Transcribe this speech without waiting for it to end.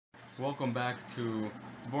welcome back to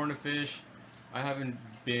Born to Fish. I haven't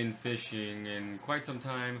been fishing in quite some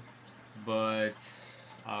time, but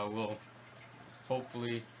I will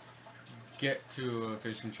hopefully get to a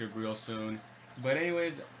fishing trip real soon. But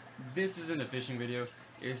anyways, this isn't a fishing video.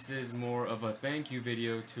 This is more of a thank you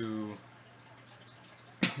video to,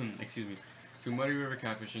 excuse me, to Muddy River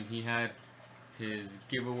Catfishing. He had his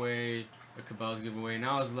giveaway, a Cabela's giveaway, and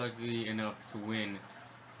I was lucky enough to win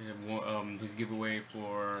his giveaway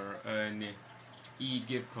for an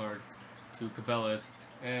gift card to Cabela's,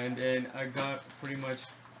 and I got pretty much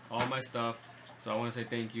all my stuff. So I want to say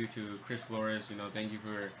thank you to Kris Flores. Thank you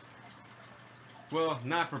for, well,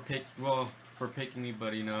 not for for picking me,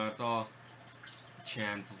 but it's all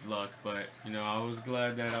chance, luck. But I was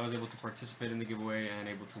glad that I was able to participate in the giveaway and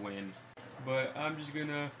able to win. But I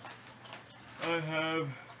have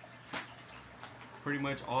pretty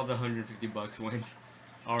much all the 150 bucks went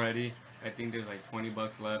already. I think there's like 20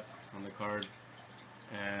 bucks left on the card,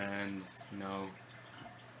 and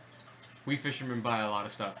we fishermen buy a lot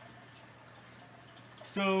of stuff.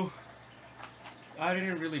 So I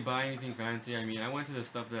didn't really buy anything fancy. I mean, I went to the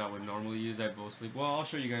stuff that I would normally use. I'll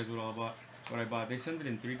show you guys what I bought. They sent it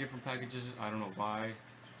in 3 different packages. I don't know why.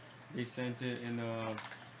 They sent it in a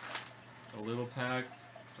little pack,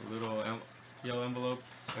 a little yellow envelope,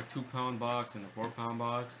 a 2-pound box, and a 4-pound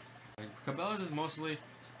box. Cabela's is mostly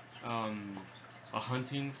a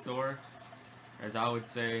hunting store, as I would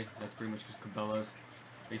say. That's pretty much because Cabela's,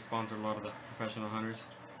 they sponsor a lot of the professional hunters.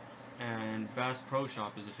 And Bass Pro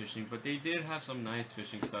Shop is a fishing, but they did have some nice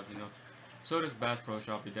fishing stuff, So does Bass Pro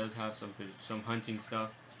Shop. It does have some hunting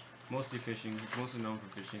stuff, mostly fishing. It's mostly known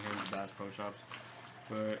for fishing here in the Bass Pro Shop.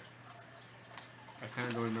 But I kind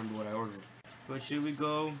of don't remember what I ordered. But should we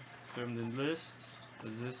go from the list?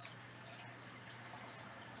 Is this?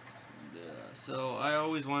 So I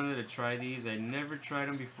always wanted to try these. I never tried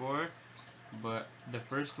them before, but the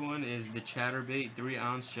first one is the chatterbait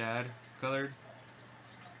 3-ounce shad colored.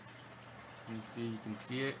 You can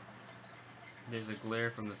see it. There's a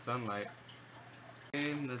glare from the sunlight.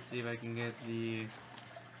 Okay, let's see if I can get the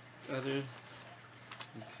other.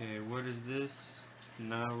 Okay, what is this?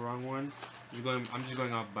 No, wrong one. I'm just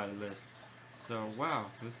going off by the list. So wow,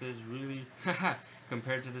 this is really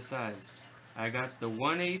compared to the size. I got the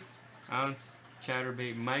 1/8 ounce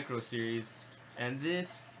chatterbait micro series, and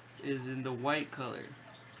this is in the white color.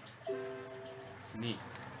 It's neat.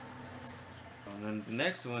 And then the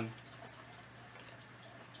next one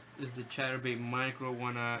is the chatterbait micro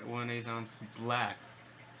 1/8 ounce black.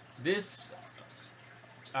 This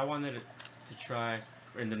I wanted to try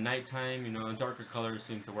in the nighttime. Darker colors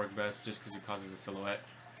seem to work best just because it causes a silhouette.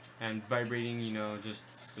 And vibrating, just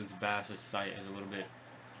since bass's sight is a little bit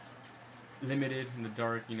limited in the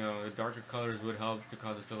dark, the darker colors would help to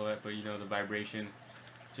cause a silhouette, but the vibration,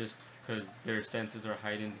 just because their senses are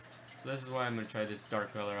heightened. So this is why I'm going to try this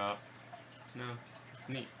dark color out. It's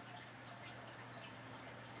neat.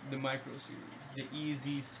 The micro series, the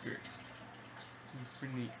easy skirt. It's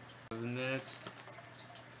pretty neat. So the next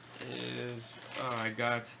is, I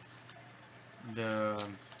got the,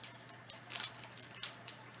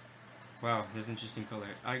 wow, this interesting color.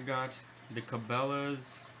 I got the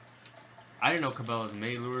Cabela's. I didn't know Cabela's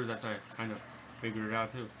made lures. That's how I kind of figured it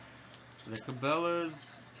out too. So the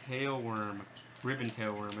Cabela's tailworm, ribbon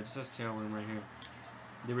tailworm. It just says tailworm right here.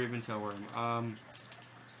 The ribbon tailworm.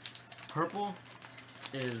 Purple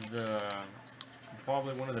is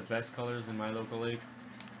probably one of the best colors in my local lake.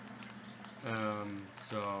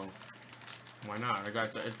 So why not?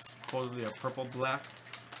 It's supposedly a purple black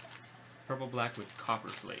with copper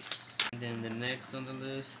flakes. And then the next on the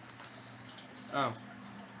list,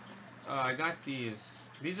 I got these.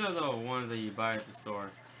 These are the ones that you buy at the store.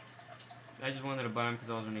 I just wanted to buy them because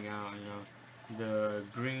I was running out. The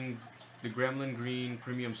Gremlin green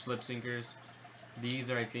premium slip sinkers. These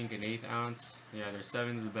are, I think, an 1/8 ounce. Yeah, they're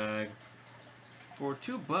 7 in the bag. For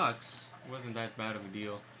 $2, wasn't that bad of a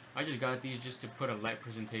deal. I just got these just to put a light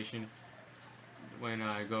presentation when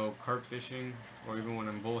I go carp fishing, or even when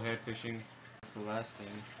I'm bullhead fishing. That's the last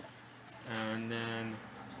thing. And then,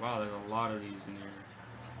 wow, there's a lot of these in here.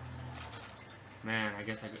 Man, I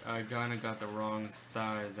guess I kind of got the wrong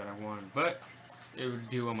size that I wanted, but it would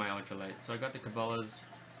do on my ultralight. So I got the Cabela's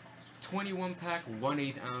 21 pack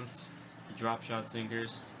 1/8 ounce drop shot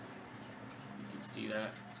sinkers. You can see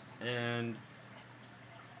that. And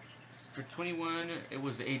for 21, it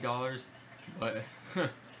was $8, but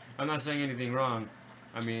I'm not saying anything wrong.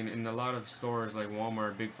 I mean, in a lot of stores like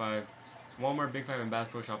Walmart, Big Five, and Bass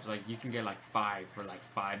Pro Shops, like you can get like 5 for like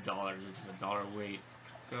 $5, which is $1 weight.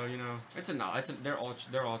 So it's they're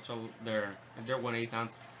 1/8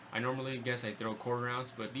 ounce. I normally guess I throw quarter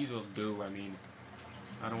ounce, but these will do. I mean,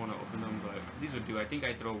 I don't want to open them, but these would do. I think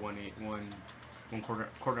I throw one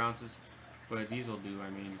quarter ounces, but these will do. I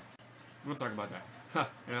mean, we'll talk about that. Huh.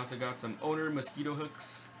 And I also got some owner mosquito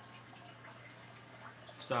hooks,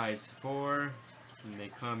 size 4, and they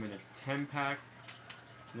come in a 10-pack.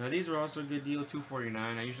 Now these are also a good deal, $2.49.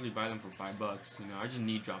 I usually buy them for $5. You know, I just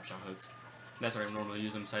need drop shot hooks. That's why I normally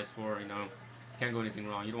use them, size 4. You know, can't go anything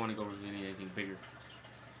wrong. You don't want to go with really anything bigger.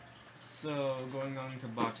 So going on to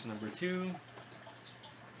box number 2.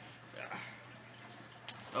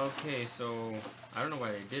 Okay, so I don't know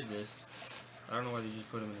why they did this. I don't know why they just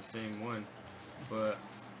put them in the same one, but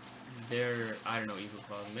they're, I don't know, Eagle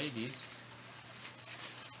Claws made these.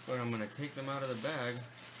 But I'm gonna take them out of the bag,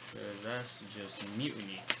 because that's just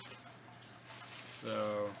mutiny.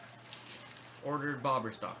 So, ordered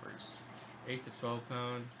bobber stoppers, 8 to 12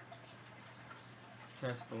 pound.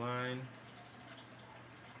 Test the line.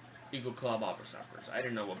 Eagle Claw bobber stoppers. I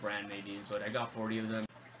didn't know what brand made these, but I got 40 of them.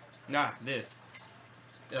 Nah, this.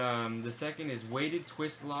 The second is weighted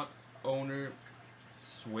twist lock owner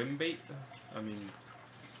swim bait. I mean,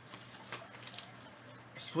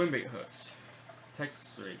 swim bait hooks.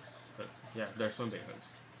 Texas rigs. Yeah, they're swim bait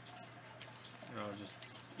hooks. Just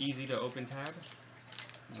easy to open tab.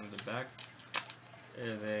 On the back,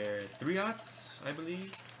 they're 3/0, I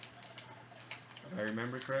believe, if I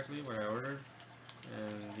remember correctly what I ordered.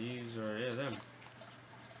 And these are, yeah, them.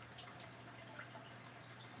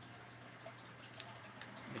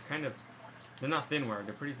 They're not thin wire,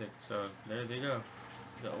 they're pretty thick. So there they go.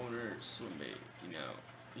 The owner swim bait. You know,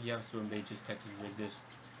 you have swim bait, just Texas rig this.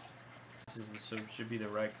 This should be the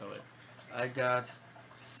right color. I got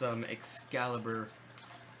some Excalibur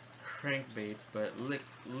crankbaits, but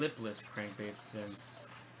lipless crankbaits, since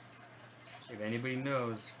if anybody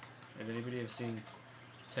knows, if anybody has seen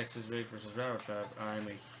Texas rig versus rattle trap, I'm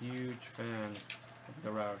a huge fan of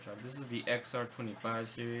the rattle trap. This is the XR25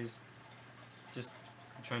 series. Just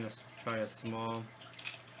trying to try a small.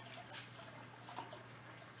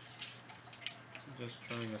 Just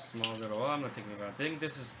trying a small little. Oh, I'm not taking it out. I think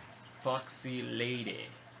this is Foxy Lady.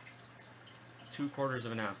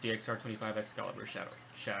 3/4 ounce. The XR25 Excalibur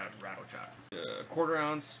rattle trap. 1/4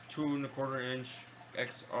 ounce, 2 1/4 inch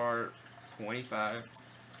XR25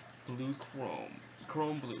 blue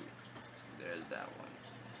chrome blue. There's that one,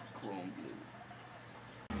 chrome blue.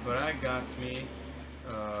 But I got me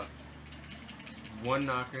one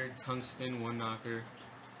knocker, tungsten one knocker,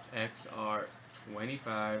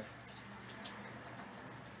 XR25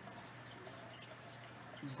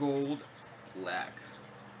 gold black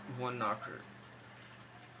one knocker,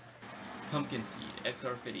 pumpkin seed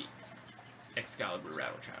XR50 Excalibur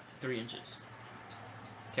rattle trap, 3 inches.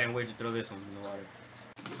 Can't wait to throw this one in the water.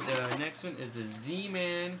 The next one is the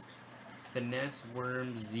Z-Man Finesse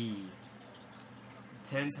Worm Z.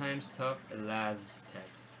 10 times tough elastic.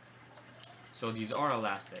 So these are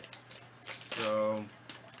elastic. So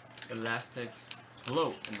elastics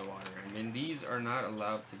float in the water, and then these are not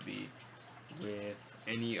allowed to be with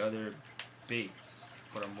any other baits,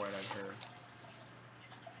 from what I've heard.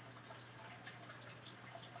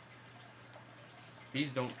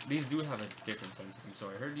 These do have a different sense of them, so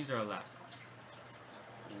I heard these are elastic.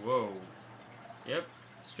 Whoa. Yep,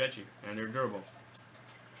 stretchy, and they're durable.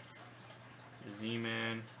 The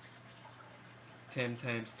Z-Man 10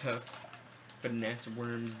 times tough Finesse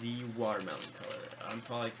Worm Z watermelon color. I'm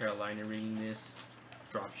probably Carolina rigging this,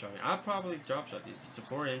 drop shotting. I'll probably drop shot these. It's a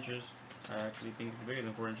 4 inches. I actually think it's bigger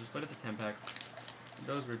than 4 inches, but it's a 10-pack.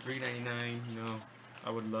 Those were $3.99. You know,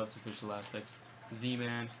 I would love to fish elastic.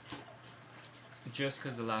 Z-Man, just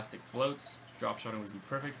because elastic floats, drop shotting would be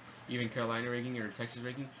perfect. Even Carolina rigging or Texas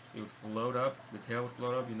rigging, it would float up. The tail would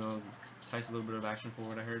float up. You know, entice a little bit of action for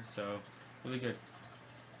what I heard. So really good.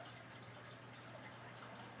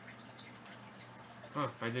 Huh,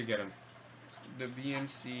 I did get them. The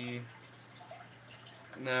BMC.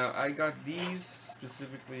 Now, I got these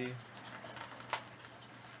specifically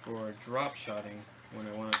for drop shotting when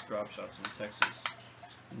I want to drop shot some Texas.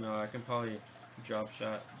 No, I can probably drop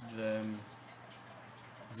shot them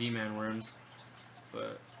Z-Man worms,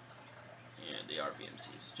 but yeah, they are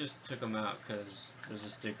BMCs. Just took them out because there's a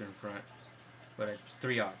sticker in front, but it's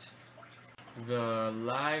 3/0. The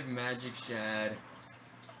live magic shad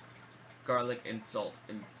garlic and salt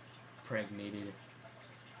impregnated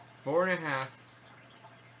 4.5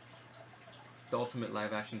 the ultimate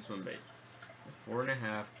live action swim bait.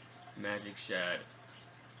 4.5 magic shad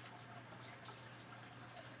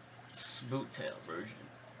boot tail version.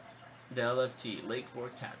 The LFT Lake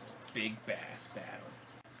Fork Tackle Big Bass Battle.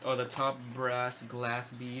 Oh, the top brass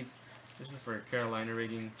glass beads. This is for Carolina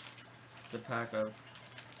rigging. It's a pack of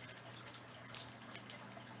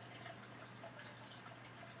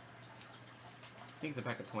think it's a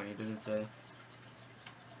pack of 20. It doesn't say.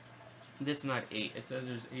 It's not 8. It says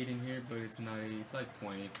there's 8 in here, but it's not 8. It's like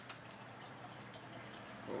 20.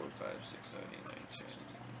 4, 5, 6, 7, 8, 9, 10,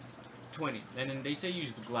 20. And then they say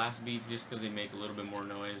use the glass beads just because they make a little bit more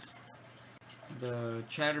noise. The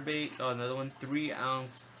chatterbait, oh, another one,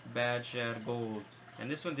 3-ounce bad shad gold. And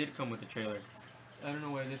this one did come with the trailer. I don't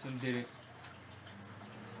know why this one didn't.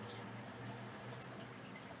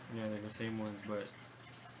 Yeah, they're the same ones, but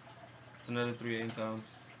it's another 3/8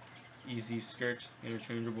 ounce. Easy skirts,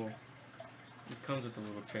 interchangeable. It comes with a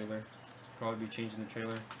little trailer. Probably be changing the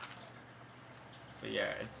trailer. But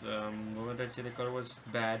yeah, it's what did I say the color was?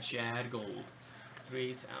 Bad Shad Gold.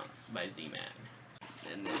 3/8 ounce by Z-Man.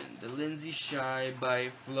 And then the Lindsay Shy by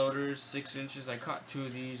Floaters, 6 inches. I caught 2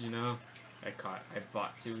 of these, you know. I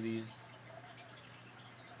bought 2 of these.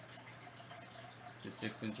 The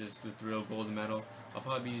 6 inches with real gold metal. I'll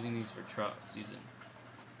probably be using these for trout season.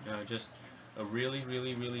 Just a really,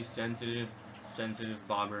 really, really sensitive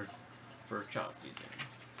bobber for trout season.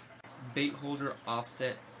 Bait holder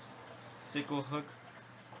offset sickle hook,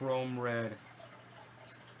 chrome red.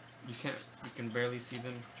 You can barely see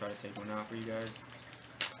them. Try to take one out for you guys.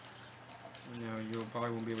 You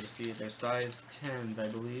probably won't be able to see it. They're size 10s, I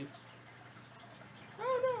believe.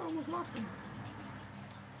 Oh no, I almost lost them.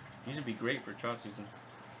 These would be great for trout season.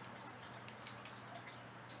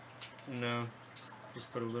 No,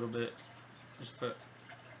 just put a little bit. I'm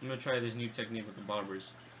gonna try this new technique with the bobbers.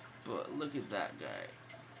 But look at that guy.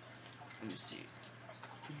 Let me see.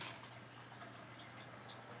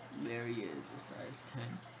 There he is, a size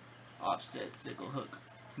 10 offset sickle hook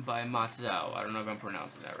by Matsao. I don't know if I'm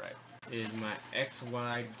pronouncing that right. It is my X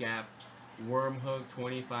wide gap worm hook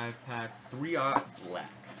 25 pack 3/0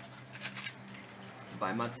 black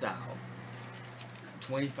by Matsao.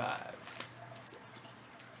 25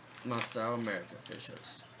 Matsao America fish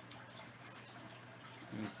hooks.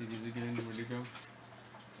 Let me see these again. Where'd they go?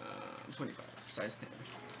 25 size 10.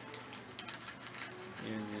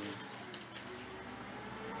 Here it is.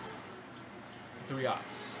 3/0.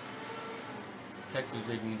 Texas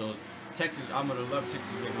rigging those. I'm gonna love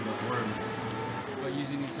Texas rigging those worms. But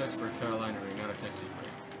using these hooks for a Carolina rig, not a Texas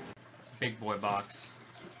rig. Big boy box.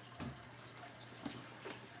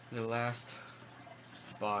 The last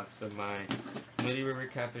box of my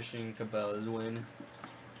MuddyriverCatfishing Cabela's win.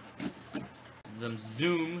 Some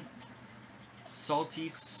Zoom Salty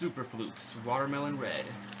Super Flukes, watermelon red.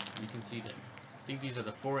 You can see them. I think these are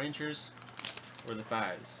the 4 inchers or the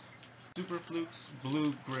 5s. Super Flukes,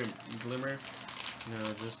 blue glimmer.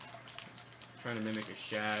 Just trying to mimic a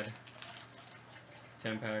shad.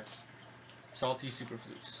 10 packs. Salty Super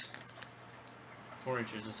Flukes. 4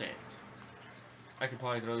 inches the same. I could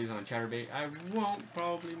probably throw these on a chatterbait. I won't,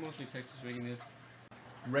 probably, mostly Texas rigging this.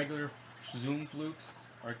 Regular Zoom Flukes,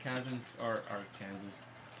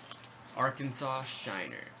 Arkansas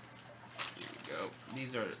Shiner. Here we go.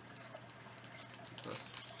 These are,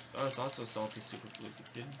 oh, it's also Salty Super Fluke.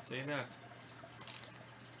 It didn't say that.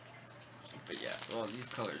 But yeah, well, these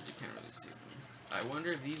colors, you can't really see them. I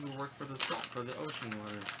wonder if these will work for the salt, for the ocean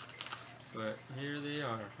water. But here they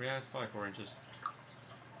are. Yeah, it's probably 4 inches.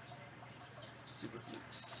 Super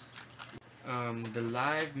Flukes. The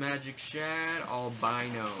Live Magic Shad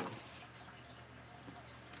Albino.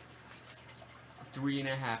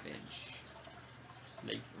 3.5 inch.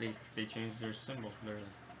 They changed their symbol. Their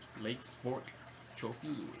Lake Fork Trophy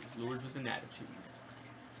lures with an attitude.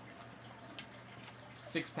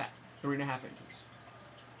 6 pack, 3.5 inches.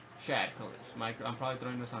 Shad colors. I'm probably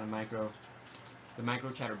throwing this on a the micro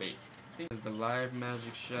chatterbait. I think this is the Live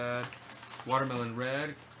Magic Shad watermelon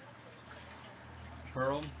red.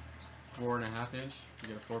 Pearl, 4.5 inch. You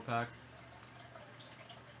get a 4 pack.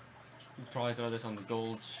 You probably throw this on the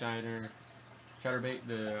gold shiner chatterbait,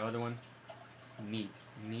 the other one. Neat.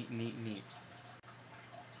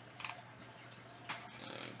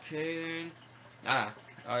 Okay then.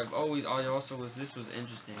 This was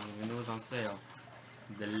interesting, and it was on sale.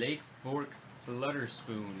 The Lake Fork Flutter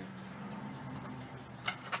Spoon.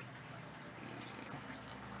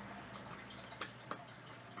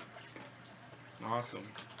 Awesome.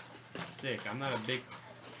 Sick. I'm not a big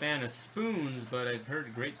fan of spoons, but I've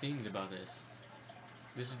heard great things about this.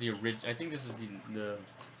 This is the original. I think this is the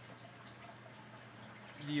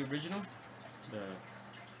original, the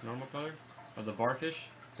normal color of the barfish,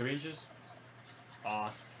 3 inches.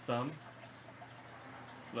 Awesome.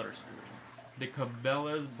 Flutter spoon. The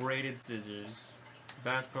Cabela's braided scissors.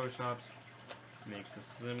 Bass Pro Shops makes a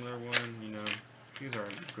similar one. These are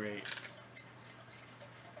great.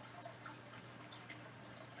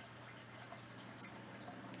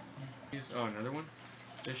 Oh, another one.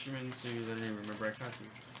 Fisherman series. I didn't even remember I caught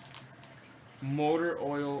these. Motor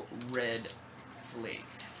oil red flake.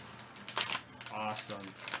 Awesome.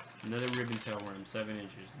 Another ribbon tail worm, 7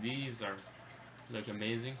 inches. These look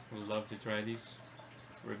amazing. Would love to try these.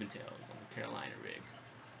 Ribbon tails on the Carolina rig.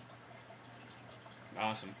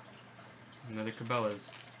 Awesome. Another Cabela's.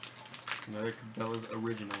 Another Cabela's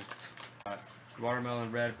original.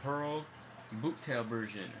 Watermelon red pearl, boot tail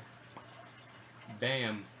version.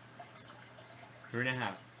 Bam.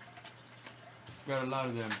 3.5. Got a lot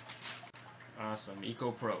of them. Awesome.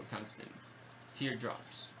 Eco Pro tungsten.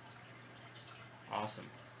 Teardrops. Awesome.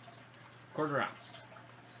 1/4 ounce.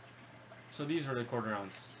 So these are the 1/4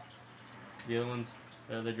 ounce. The other ones,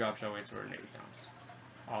 the drop shot weights were an 1/8 ounce.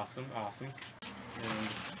 Awesome, awesome. And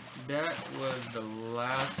that was the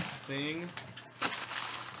last thing.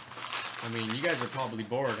 I mean, you guys are probably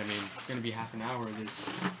bored. I mean, it's gonna be half an hour of this.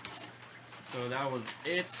 So that was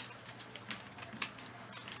it.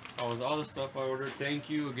 That was all the stuff I ordered. Thank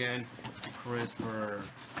you again to Kris for,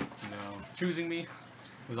 choosing me.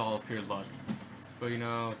 It was all pure luck. But,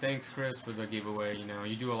 thanks, Kris, for the giveaway.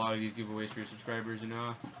 You do a lot of these giveaways for your subscribers,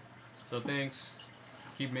 So thanks.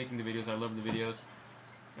 Keep making the videos. I love the videos.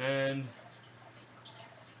 And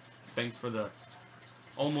thanks for the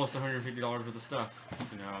almost $150 worth of stuff.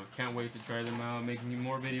 Can't wait to try them out, making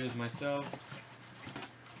more videos myself.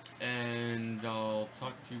 And I'll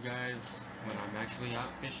talk to you guys when I'm actually out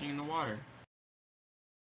fishing in the water.